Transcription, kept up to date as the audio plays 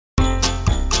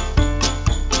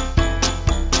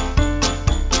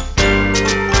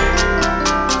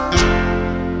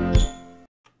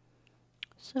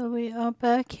So we are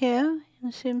back here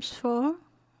in Sims 4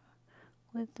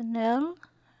 with Nell,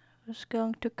 who's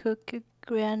going to cook a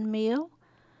grand meal.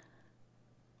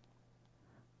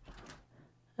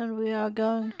 And we are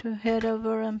going to head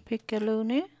over and pick a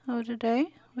Looney of the day.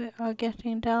 We are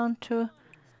getting down to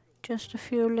just a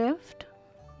few left.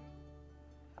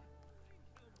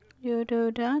 You do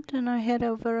that and I head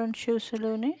over and choose a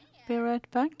Looney. Be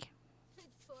right back.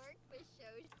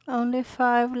 Only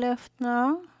 5 left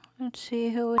now. Let's see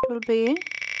who it will be.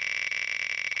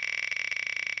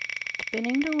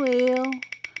 Spinning the wheel,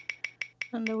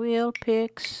 and the wheel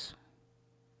picks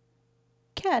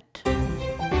Cat.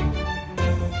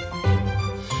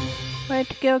 Way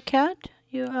to go, Cat.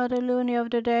 You are the Looney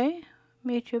of the day.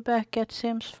 Meet you back at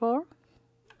Sims 4.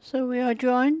 So we are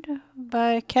joined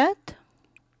by Cat.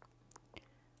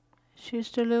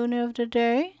 She's the Looney of the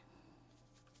day.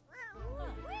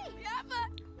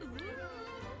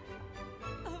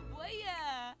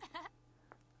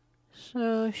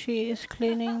 So she is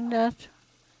cleaning that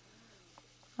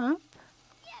up.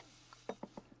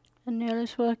 And Neil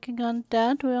is working on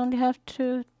that. We only have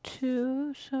two,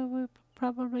 so we'll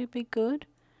probably be good.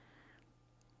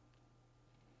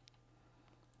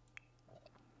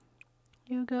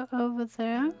 You go over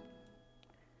there.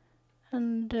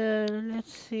 And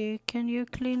let's see, can you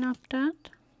clean up that?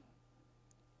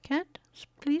 Cat,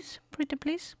 please, pretty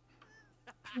please.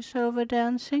 She's over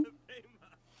dancing.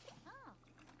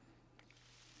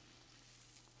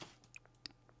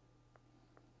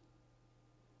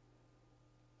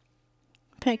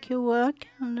 Make your work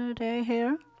on the day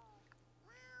here.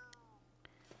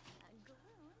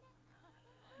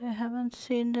 I haven't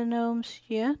seen the gnomes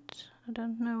yet. I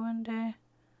don't know when they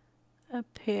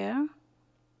appear.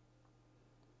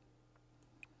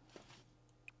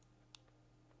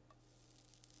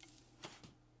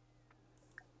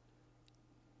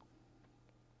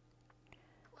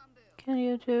 Can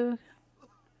you do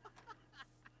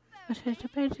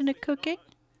participate in the cooking?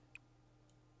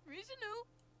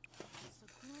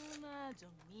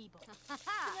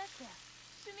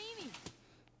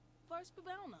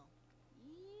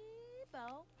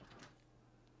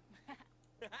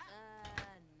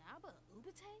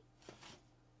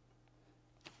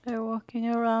 They're walking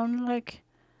around like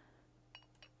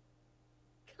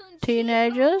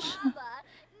teenagers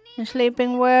in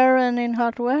sleeping wear and in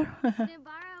hot wear.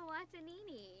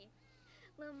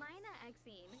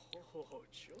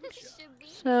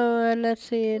 So let's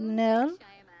see, Nell,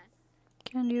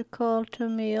 can you call to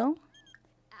meal?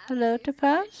 Hello,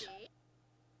 Topaz.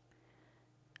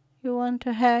 You want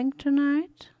to hang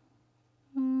tonight?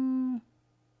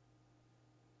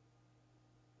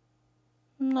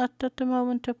 Not at the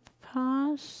moment,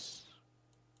 Topaz.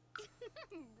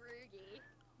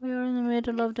 We are in the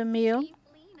middle of the meal.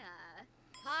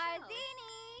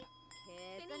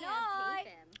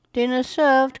 Dinner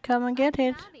served, come and get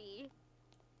it.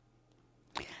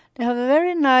 They have a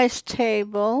very nice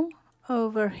table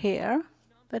over here,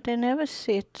 but they never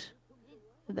sit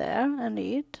there and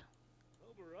eat.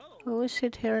 Always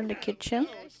sit here in the kitchen.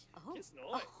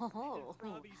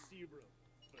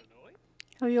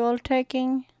 Are you all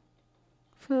taking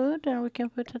food and we can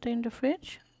put it in the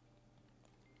fridge?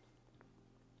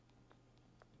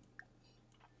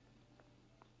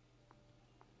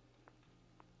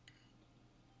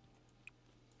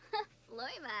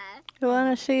 You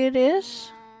wanna see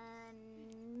this?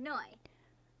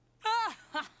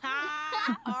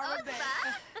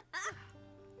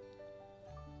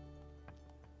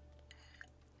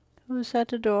 Who's at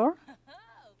the door?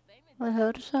 I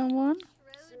heard someone.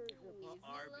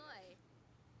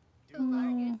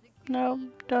 No,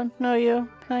 don't know you.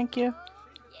 Thank you.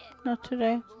 Not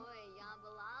today.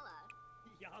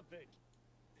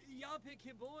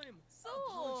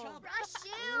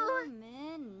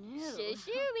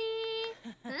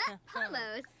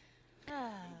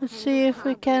 Let's see if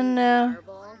we can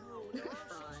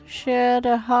share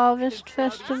the harvest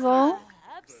festival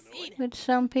with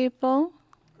some people.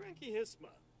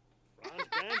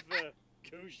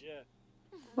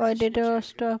 Why did they all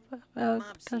stop?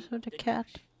 Because of the cat.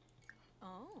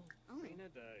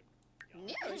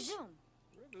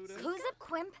 Who's a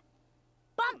quimp?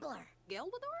 Bumbler.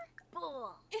 Gelwador?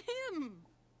 Bull.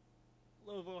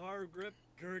 Lovo Hargrip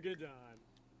Gurgadon.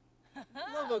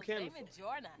 Lovo Ken.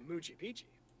 Moochie Peachy.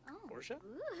 Portia?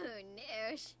 Ooh,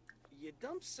 noosh.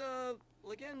 Yedumsa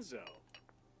Legenzo.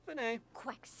 Finay.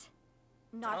 Quix.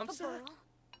 Not the burl.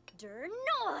 Der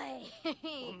Noi.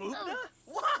 Mupna?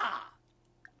 Wah!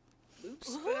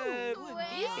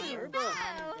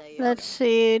 Let's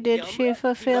see, did she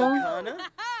fulfill?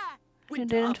 She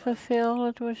didn't fulfill,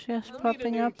 it was just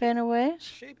popping up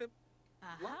anyways.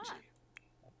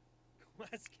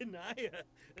 Waskanaya,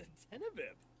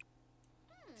 Tenebib,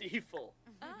 Deeful,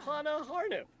 Pana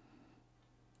Harnip,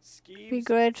 Skeeves, Be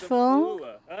grateful.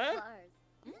 Sapula, huh?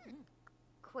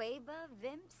 Quaba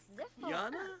Vimps Ziffle.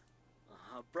 Yana?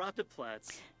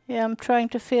 Brataplatz. Yeah, I'm trying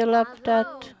to fill up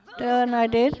that. And I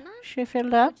did. She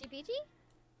filled up.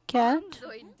 Cat.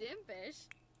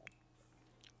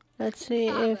 Let's see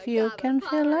if you can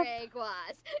fill up.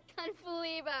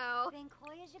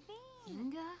 Benkoya Jabin.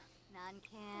 Inga.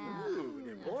 Nankam. Ooh,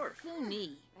 Nemorph.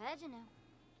 Looney. Regino.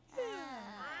 I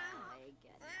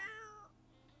get it.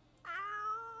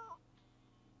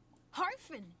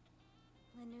 Harfin.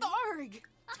 Linu. Tharg.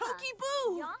 Toki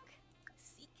Boo. Yonk.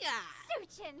 Sika.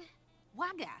 Suchin.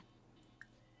 Waga.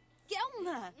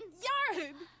 Gelna.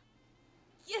 Yarb.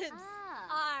 Yibs.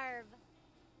 Arv.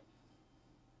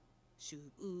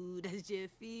 Shub das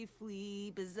Jiffy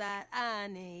Flea Bazat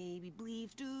Ane be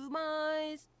believed to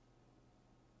mice.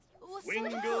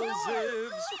 Wingle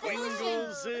Zibs, Wingle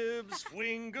Zibs,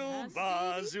 Wingle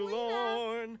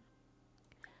Bazulorn.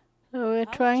 So we're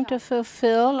trying to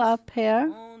fulfill up here.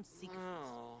 Oh,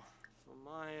 for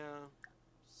my,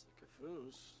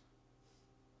 Sycophus.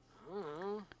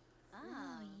 Oh,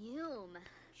 Yum.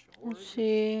 Let's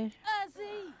see.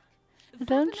 I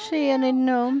don't see any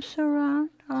gnomes around.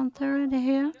 Aren't there any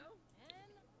here?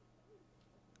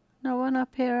 No one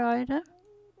up here either.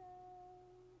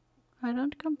 I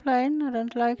don't complain. I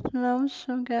don't like the gnomes,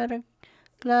 so I'm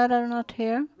glad I'm not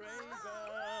here.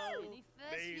 Craybell,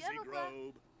 Maisie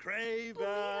Grove,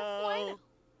 Craybell.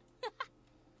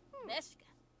 Meshka.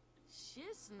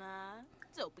 Shisna.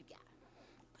 Topiga.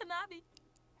 Panabi.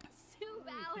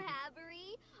 Subao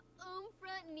Havery.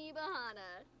 Umfront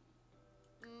Nibahana.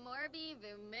 Morbi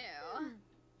Vumu.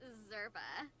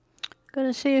 Zerpa.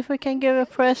 Gonna see if we can give a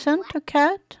present to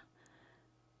Cat.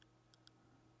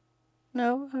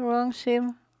 No, wrong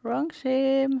sim. Wrong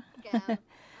sim.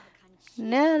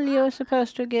 Nell, you're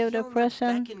supposed to give the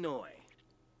present. Bekinoy.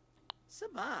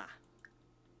 Sabah.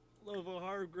 Lovo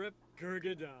Hard Grip,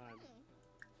 Gurgadon.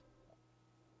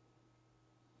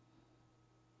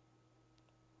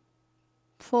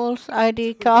 False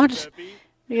ID cards.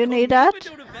 Do you need that?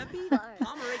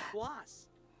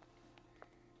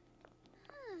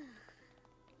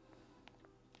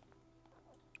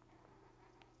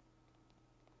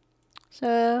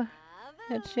 So,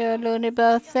 it's your Looney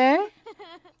birthday.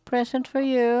 Present for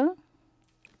you.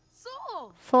 So.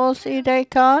 False ID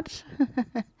cards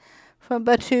from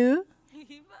Batu.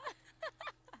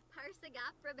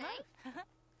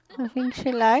 I think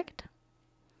she liked.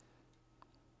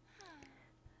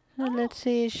 So let's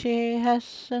see, she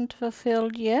hasn't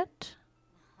fulfilled yet.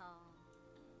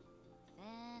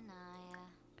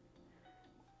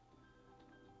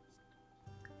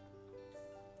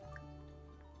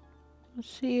 Let's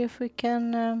see if we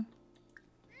can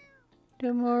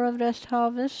do more of this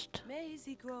harvest.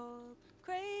 Maisie Grove,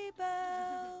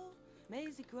 Craybell.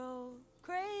 Maisie Grove,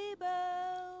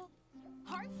 Craybell.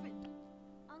 Harfin.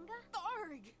 Unga.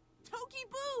 Tharg. Toki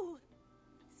Boo.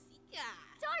 Sika.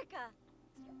 Darka.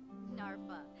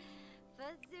 Narfa.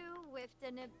 Fazu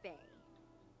Wiftana Bay.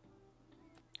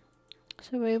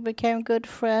 So we became good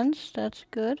friends, that's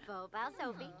good. Bobal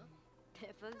Sophie.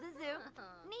 Piff of the Zoo.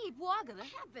 Need Waga the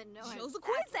Heaven knows Jill's a that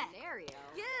Quizak. scenario.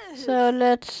 Yes. So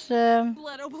let's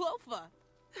Blood Oblofa.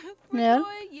 yeah,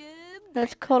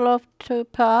 let's call off to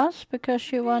pass because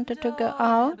she wanted to go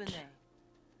out.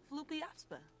 Floopy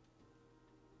Aspa.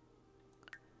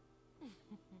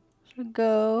 So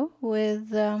go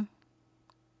with let's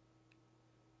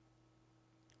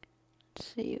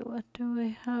see, what do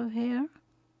we have here?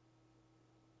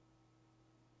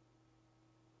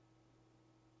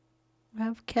 We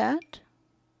have Cat.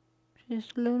 She's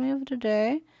Looney of the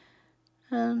day.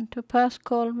 And Topaz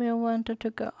called me and wanted to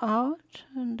go out,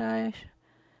 and I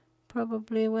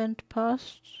probably went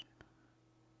past.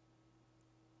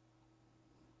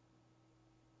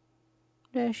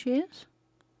 There she is.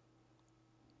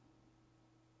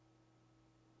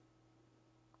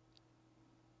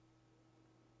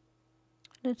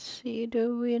 Let's see,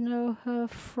 do we know her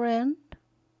friend?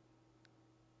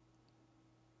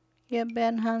 Yeah,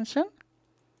 Ben Hansen.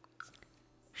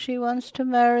 She wants to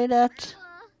marry that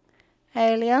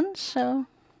alien, so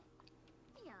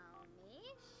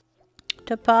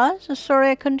Topaz.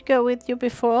 Sorry I couldn't go with you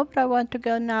before, but I want to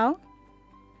go now.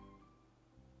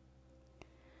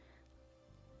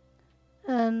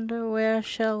 And where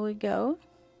shall we go?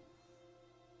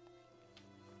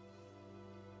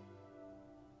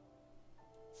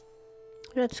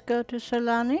 Let's go to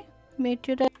Solani. Meet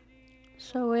you there.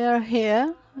 So we are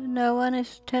here. No one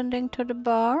is tending to the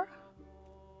bar.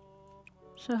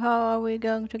 So how are we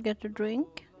going to get a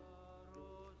drink?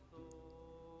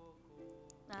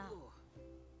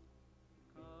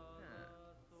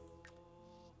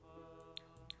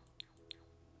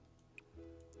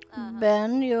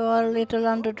 Ben, you are a little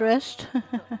underdressed.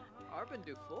 Arbin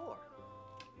do four.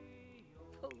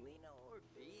 Polino or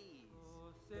bees.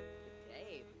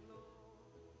 Dave.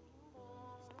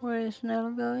 Where is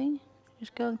Nell going? He's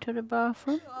going to the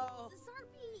bathroom.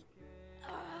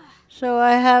 So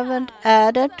I haven't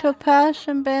added Topaz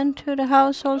and Ben to the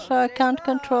household, so I can't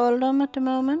control them at the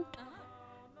moment.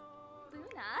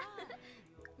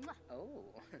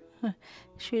 Oh.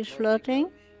 She's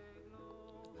flirting.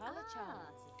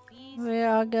 We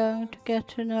are going to get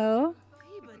to know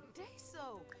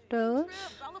those.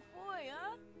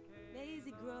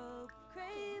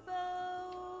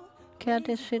 Cat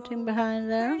is sitting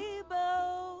behind there.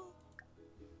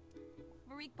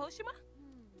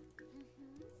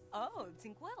 Oh,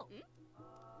 Tinkwell.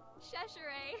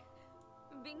 Sheshere,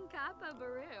 Binkapa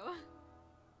Baru,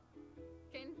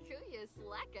 Kenkuya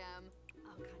Slekam,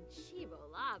 Conchibo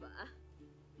Laba,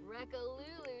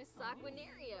 Rekalulu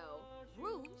Saquinario,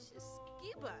 Rouge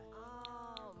Skiba.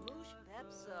 Oh, Moosh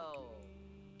Pepso.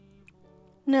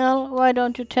 Nell, why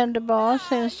don't you tend the bar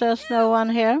since there's no one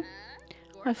here?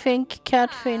 I think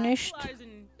Cat finished.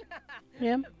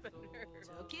 Yep.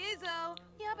 Tokizo.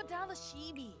 Yabadala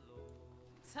Shibi.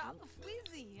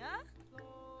 Talafwizi, huh?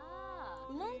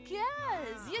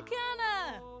 Lunkaz.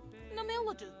 Yakana.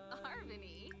 Namiladu.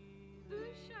 Harmony,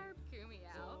 Busharp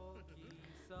Kumiao,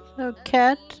 So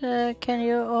Cat, can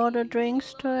you order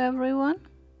drinks to everyone?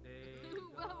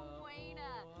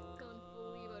 Buena,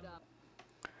 Confuliboda,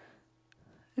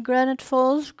 Granite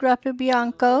Falls, Grappi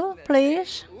Bianco,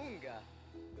 please. Unga.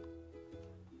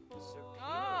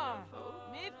 Ah,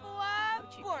 Mifua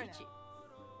Borna.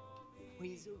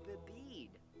 Weasel Babid.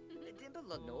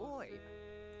 Dimbalanoy.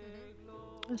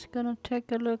 Just gonna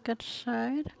take a look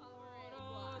outside.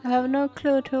 I have no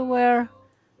clue to where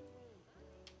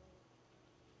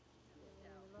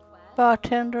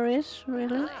bartender is,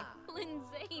 really.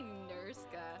 Lindsay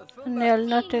Nurska, Nell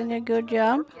not doing a good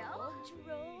job.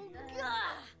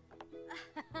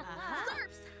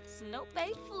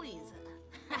 Snowbait Fleeza.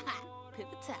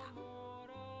 Pipitao.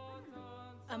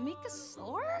 Amika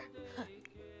Sor?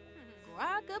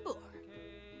 Gragabor.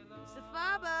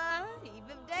 Safaba.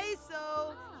 Even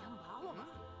Deso.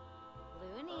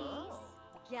 Loonies,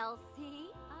 Gelsey,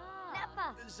 Neppa,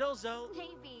 Zozo.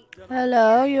 Navy,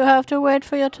 Hello, you have to wait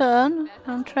for your turn.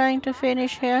 I'm trying to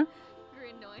finish here.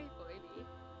 Grinoy Boyby,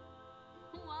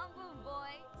 Wamba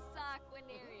Boy,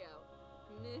 Saquinario,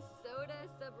 Minnesota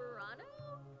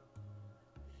Saburano,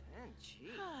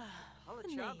 Fanchi.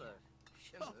 Halachaba.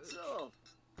 Zozo.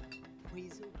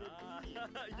 Weasel Babid.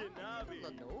 Yanabi.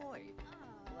 Dimbalanoy.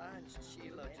 Lunch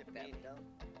Chilo Jabendo.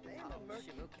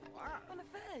 On a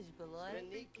fez, beloy.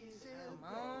 Come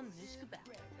on, Mishkaba.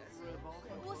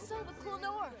 What's up, the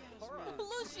Clonor?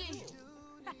 Lucy.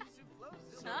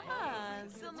 Ah,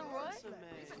 Zilneroy.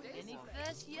 Any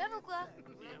fest you ever got?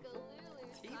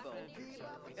 Tibo.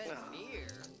 Near.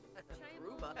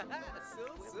 Ruba.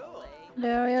 Sil.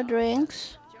 There are your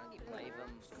drinks. Johnny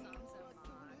Blavum.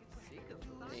 Sika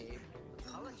Babe.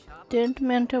 Halachaba. Didn't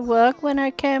mean to work when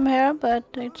I came here, but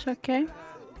it's okay.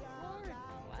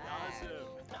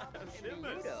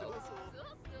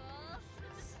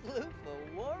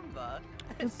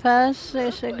 Topaz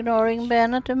is ignoring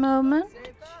Ben at the moment.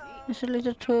 He's a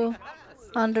little too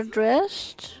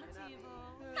underdressed.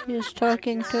 He's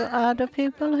talking to other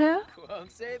people here.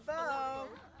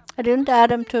 I didn't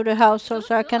add them to the household,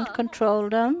 so I can't control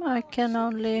them. I can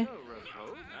only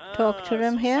talk to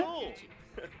them here.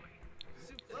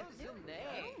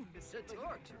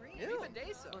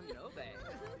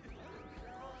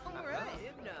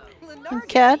 And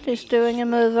Cat is doing a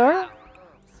mover,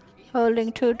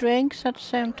 holding 2 drinks at the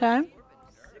same time.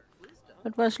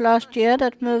 It was last year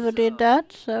that mover did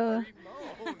that, so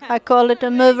I call it a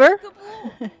mover.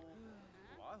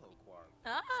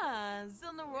 Ah,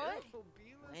 Zilneroy.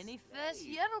 Any fest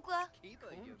you ever got?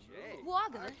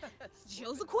 Wagon.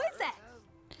 Joseph Quizak.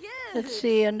 Let's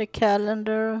see in the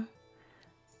calendar.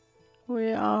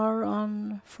 We are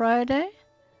on Friday.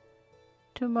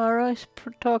 Tomorrow is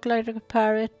Talk Like a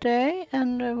Parrot Day,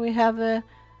 and we have a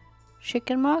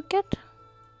chicken market.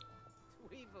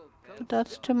 But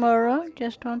that's tomorrow.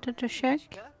 Just wanted to check.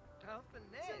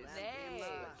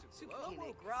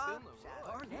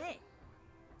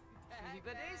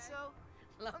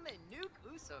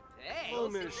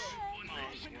 Lomish.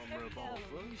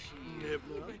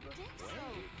 Nibna.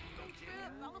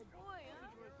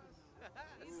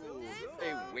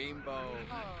 Hey, Rainbow.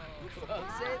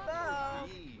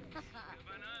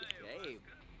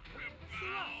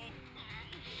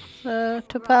 So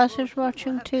Topaz is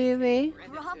watching TV.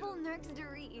 Rubble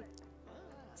Nurksdari,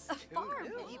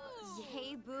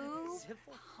 Yay, boo.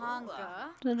 Honka.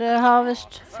 So the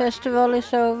harvest festival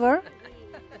is over.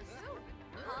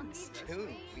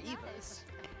 Toon Beavis.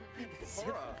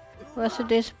 Was a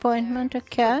disappointment a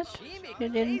cat? You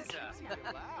didn't.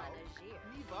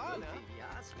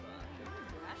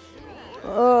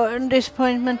 Oh, and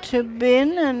disappointment to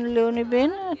Bin and Looney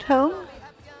Bin at home.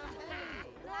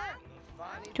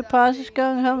 To Pass is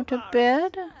going home to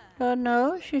bed. Oh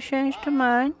no, she changed her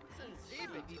mind.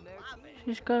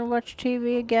 She's gonna watch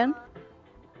TV again.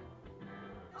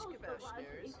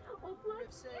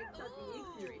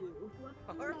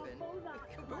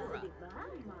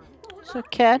 So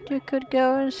Cat, you could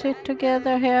go and sit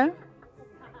together here.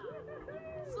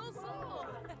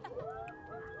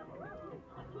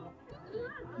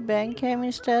 Ben came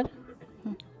instead.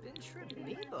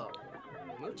 Nebo.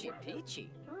 Moochie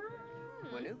Peachy.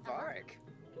 Wanu Varek.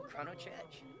 Chrono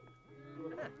Chech.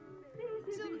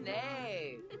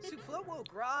 Zune. Suflowo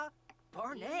Gra.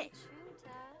 Barney.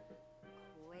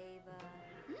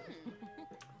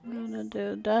 I'm gonna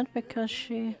do that because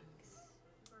she...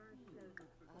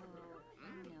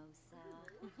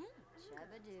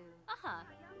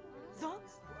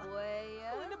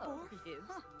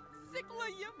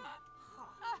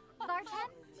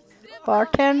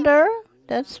 Bartender,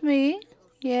 that's me.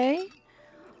 Yay.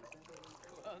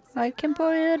 I can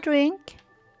pour you a drink.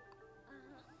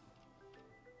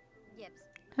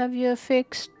 Have you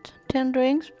fixed 10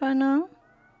 drinks by now?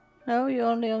 No, you're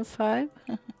only on 5.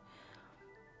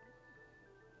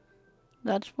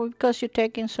 That's because you're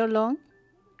taking so long.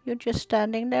 You're just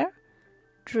standing there,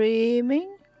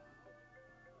 dreaming.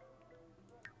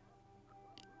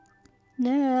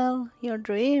 Nell, you're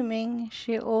dreaming,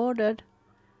 she ordered.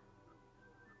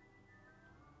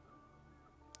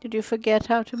 Did you forget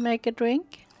how to make a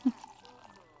drink?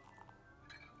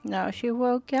 Now she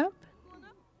woke up.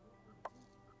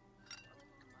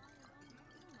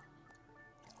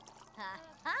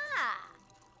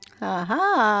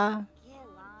 Aha!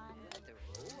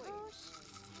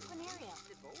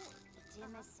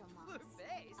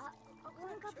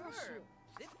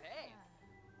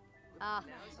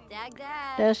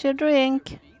 There's your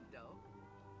drink.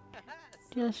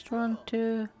 Just want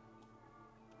to...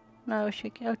 No,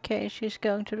 she... Okay, she's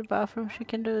going to the bathroom. She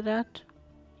can do that.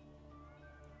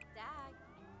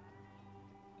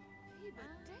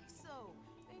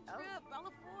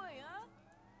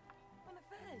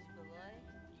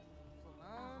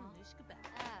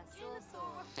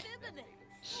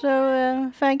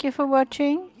 So, thank you for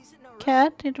watching.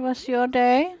 Cat, it was your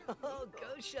day.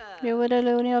 You were the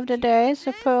Looney of the day,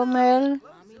 so Pogo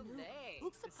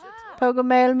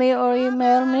mail me or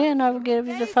email me and I will give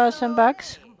you the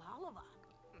 $1,000.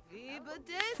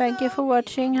 Thank you for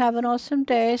watching. Have an awesome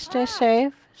day. Stay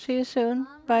safe. See you soon.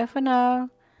 Bye for now.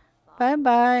 Bye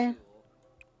bye.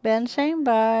 Ben saying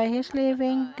bye. He's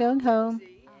leaving, going home.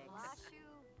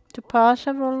 To Pass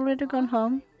have already gone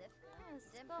home.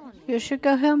 You should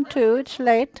go home too. It's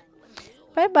late.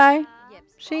 Bye bye.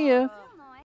 See you.